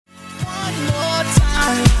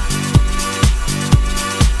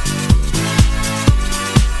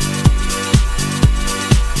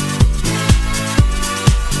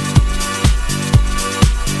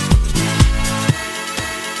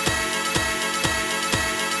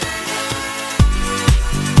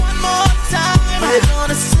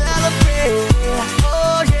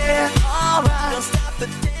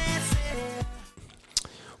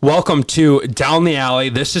Welcome to Down the Alley.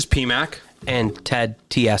 This is PMAC. And Ted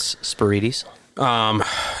T.S. Spirides.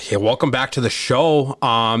 Welcome back to the show.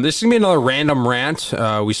 This is gonna be another random rant.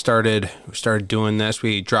 We started doing this.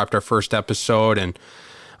 We dropped our first episode, and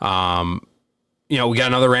we got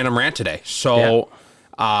another random rant today. So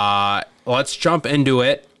let's jump into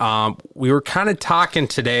it. We were kind of talking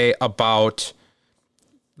today about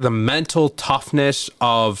the mental toughness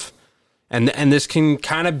of. And this can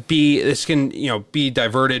kind of be, be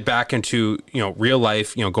diverted back into, real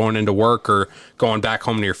life, going into work or going back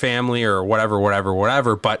home to your family or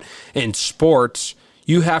whatever. But in sports,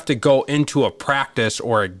 you have to go into a practice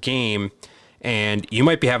or a game and you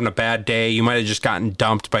might be having a bad day. You might have just gotten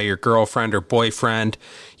dumped by your girlfriend or boyfriend.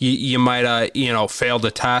 You might have, failed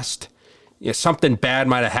a test. Something bad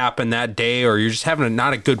might have happened that day, or you're just having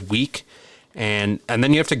not a good week. And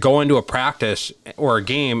then you have to go into a practice or a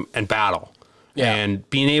game and battle, and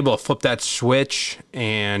being able to flip that switch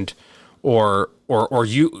or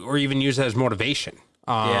even use it as motivation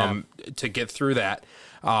to get through that.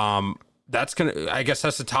 I guess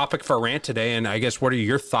that's the topic for a rant today. And I guess what are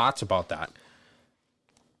your thoughts about that?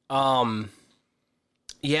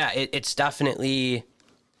 It's definitely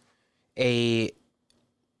a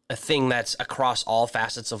thing that's across all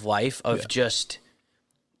facets of life of just.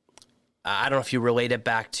 I don't know if you relate it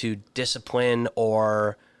back to discipline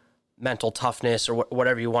or mental toughness or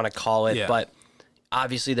whatever you want to call it, but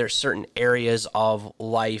obviously there's certain areas of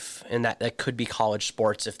life, and that could be college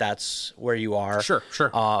sports if that's where you are. Sure.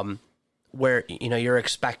 Where, you're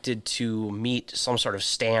expected to meet some sort of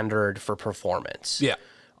standard for performance. Yeah.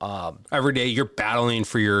 Every day you're battling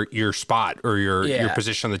for your spot or your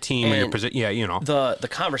position on the team, and or your position. The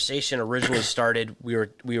conversation originally started, we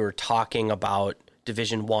were talking about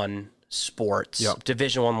Division I sports,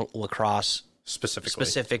 Division I lacrosse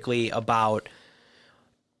specifically about,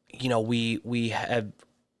 we have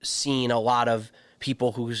seen a lot of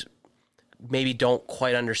people who's maybe don't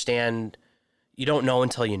quite understand. You don't know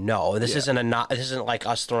until you know. This isn't like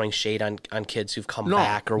us throwing shade on kids who've come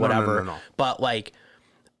back or whatever. No. But like,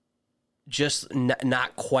 just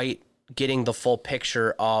not quite getting the full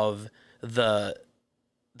picture of the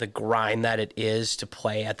grind that it is to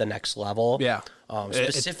play at the next level. Yeah.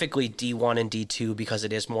 Specifically D1 and D2, because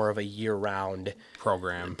it is more of a year-round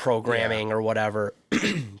programming or whatever.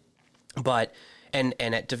 But and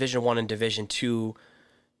at Division I and Division II,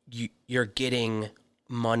 you're getting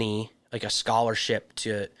money, like a scholarship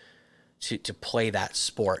to play that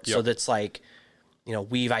sport. Yep. So that's like,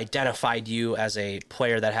 we've identified you as a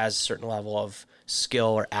player that has a certain level of skill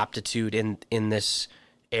or aptitude in this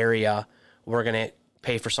area. We're going to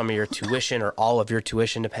pay for some of your tuition or all of your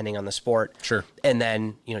tuition, depending on the sport. Sure. And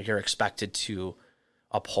then, you're expected to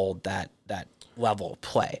uphold that level of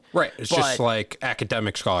play. Right. It's just like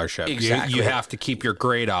academic scholarship. Exactly. You have to keep your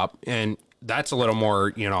grade up, and that's a little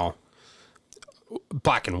more,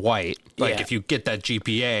 black and white. Like if you get that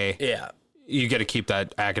GPA, you get to keep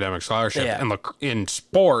that academic scholarship. Yeah. And look, in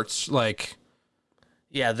sports, like...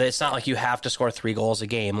 Yeah, it's not like you have to score 3 goals a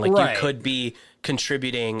game. Like, you could be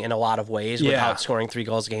contributing in a lot of ways without scoring 3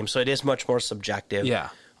 goals a game. So it is much more subjective. Yeah.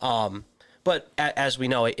 But as we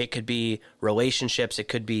know, it could be relationships. It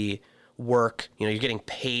could be work. You're getting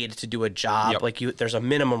paid to do a job. Yep. Like, there's a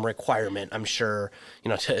minimum requirement, I'm sure,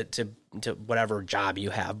 to whatever job you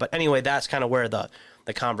have. But anyway, that's kind of where the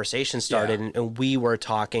conversation started. Yeah. And we were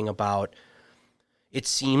talking about, it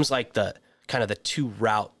seems like the two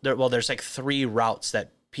route. There's like 3 routes that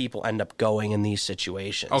people end up going in these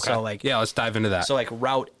situations. Okay. So let's dive into that. So like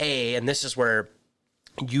route A, and this is where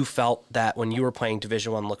you felt that when you were playing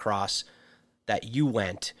Division I lacrosse, that you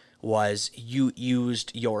went, was you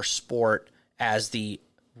used your sport as the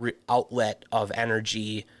outlet of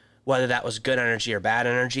energy, whether that was good energy or bad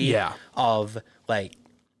energy. Yeah. Of like,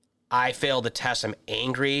 I failed the test, I'm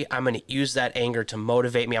angry. I'm going to use that anger to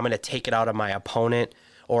motivate me. I'm going to take it out of my opponent,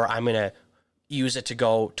 or I'm going to use it to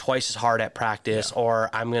go twice as hard at practice, or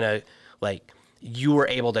I'm going to, you were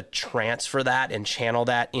able to transfer that and channel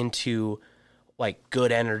that into,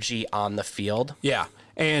 good energy on the field. Yeah.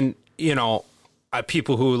 And,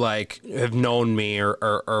 people who, have known me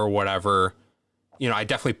or whatever, I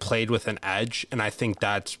definitely played with an edge, and I think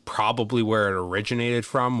that's probably where it originated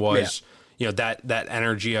from was, that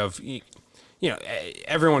energy of,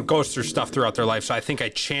 everyone goes through stuff throughout their life. So I think I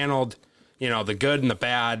channeled, the good and the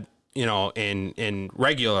bad, in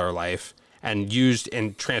regular life, and used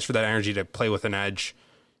and transferred that energy to play with an edge,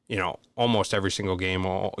 almost every single game,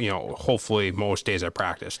 hopefully most days at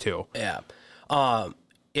practice too. Yeah.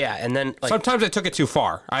 Yeah, and then like, sometimes I took it too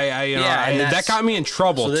far. That got me in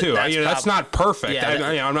trouble too. That's not perfect.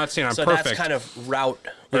 Yeah, I'm not saying I'm so perfect. That's kind of route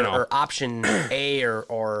or option A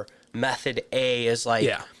or method A is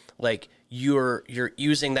like you're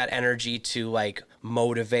using that energy to like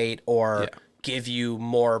motivate or give you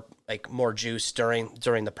more juice during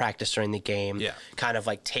the practice, during the game. Yeah, kind of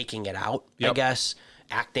like taking it out, I guess,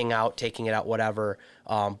 acting out, taking it out, whatever.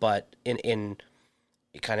 But in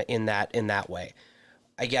kind of in that way.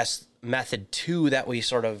 I guess method 2 that we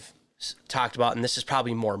sort of talked about, and this is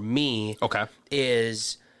probably more me,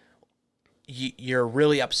 is you're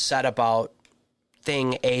really upset about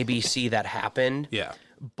thing A, B, C that happened. Yeah.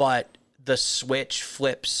 But the switch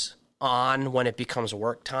flips on when it becomes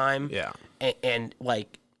work time. Yeah. And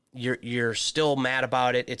like you're still mad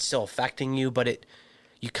about it. It's still affecting you, but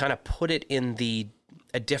you kind of put it in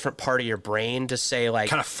a different part of your brain to say like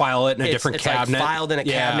kind of file it in a different cabinet. Like filed in a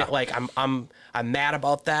cabinet. Like I'm mad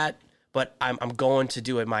about that, but I'm going to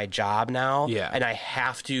do it my job now. Yeah. And I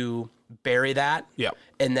have to bury that. Yeah.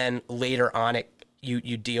 And then later on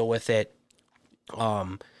you deal with it.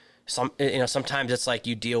 Sometimes it's like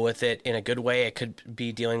you deal with it in a good way. It could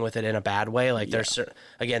be dealing with it in a bad way. Like there's,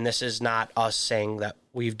 again, this is not us saying that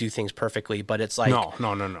we do things perfectly, but it's like, no.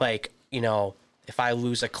 Like, if I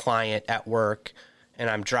lose a client at work and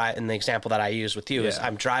I'm driving, the example that I use with you is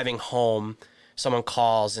I'm driving home, someone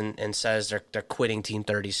calls and says they're quitting Team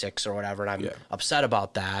 36 or whatever. And I'm upset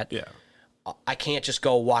about that. Yeah. I can't just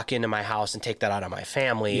go walk into my house and take that out on my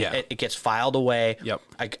family. Yeah. It gets filed away. Yep.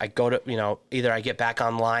 I go to, either I get back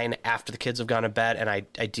online after the kids have gone to bed and I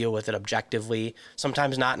deal with it objectively,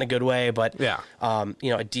 sometimes not in a good way, but,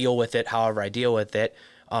 I deal with it however I deal with it.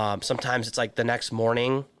 Sometimes it's like the next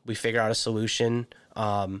morning we figure out a solution.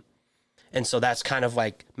 And so that's kind of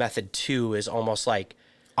like method 2 is almost like,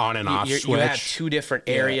 on and off switch. You have 2 different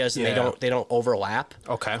areas and they don't overlap.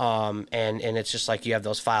 Okay. And it's just like you have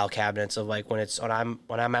those file cabinets of like when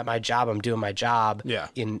I'm at my job, I'm doing my job. Yeah.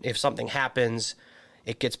 If something happens,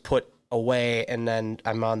 it gets put away and then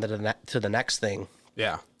I'm on to the next thing.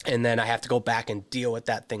 Yeah. And then I have to go back and deal with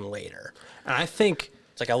that thing later. And I think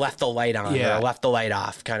it's like I left the light on or I left the light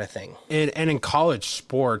off kind of thing. And in college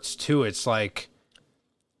sports too, it's like,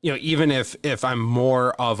 even if I'm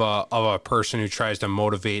more of a person who tries to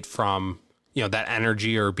motivate from, that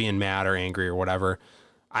energy or being mad or angry or whatever,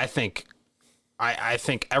 I think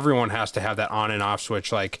everyone has to have that on and off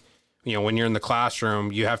switch. Like, when you're in the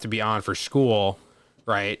classroom, you have to be on for school,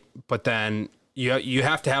 right? But then you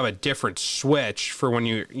have to have a different switch for when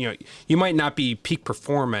you might not be peak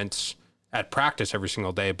performance at practice every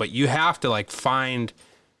single day, but you have to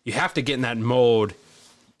you have to get in that mode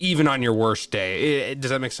even on your worst day. Does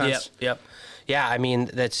that make sense? Yep. Yeah, I mean,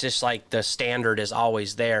 that's just like the standard is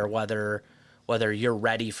always there, whether you're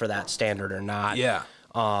ready for that standard or not. Yeah.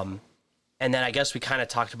 And then I guess we kind of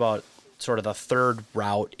talked about sort of the third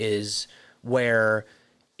route is where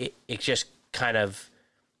it just kind of,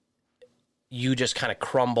 you just kind of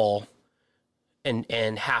crumble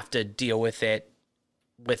and have to deal with it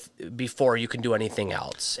before you can do anything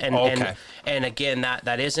else. And again,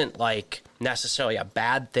 that isn't like necessarily a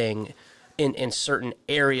bad thing in certain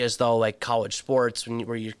areas though, like college sports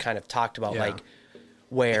where you kind of talked about like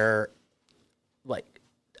where like,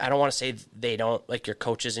 I don't want to say they don't, like your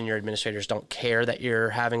coaches and your administrators don't care that you're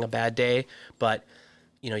having a bad day, but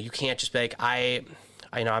you can't just be like, I'm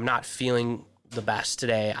not feeling the best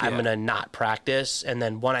today. I'm going to not practice. And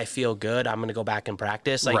then when I feel good, I'm going to go back and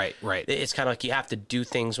practice. Like, right. It's kind of like you have to do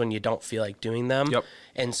things when you don't feel like doing them. Yep.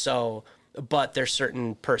 And so, but there's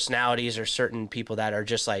certain personalities or certain people that are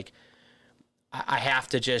just like, I have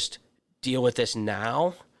to just deal with this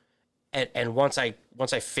now. And once I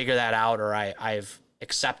figure that out or I've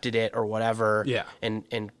accepted it or whatever,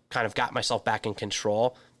 and kind of got myself back in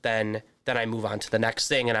control, then I move on to the next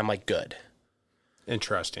thing and I'm like, good.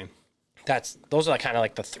 Interesting. Those are kind of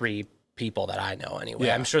like the 3 people that I know anyway.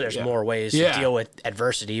 Yeah, I'm sure there's more ways to deal with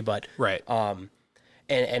adversity, but right.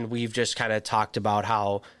 And we've just kind of talked about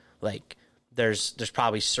how like there's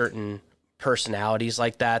probably certain personalities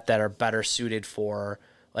like that are better suited for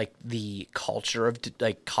like the culture of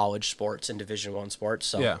like college sports and Division I sports.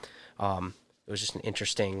 So it was just an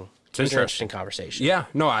interesting conversation. Yeah,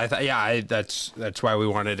 no, that's why we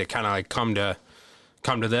wanted to kind of like come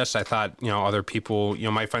to this. I thought, other people,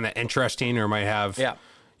 might find that interesting or might have,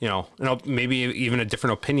 maybe even a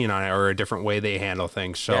different opinion on it or a different way they handle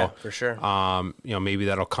things. So for sure. Maybe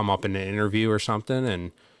that'll come up in an interview or something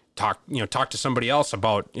and talk to somebody else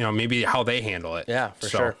about, maybe how they handle it. Yeah, for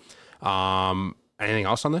sure. Anything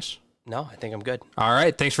else on this? No, I think I'm good. All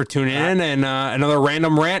right. Thanks for tuning in and another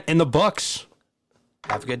random rant in the books.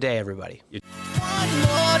 Have a good day, everybody. one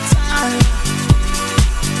more time.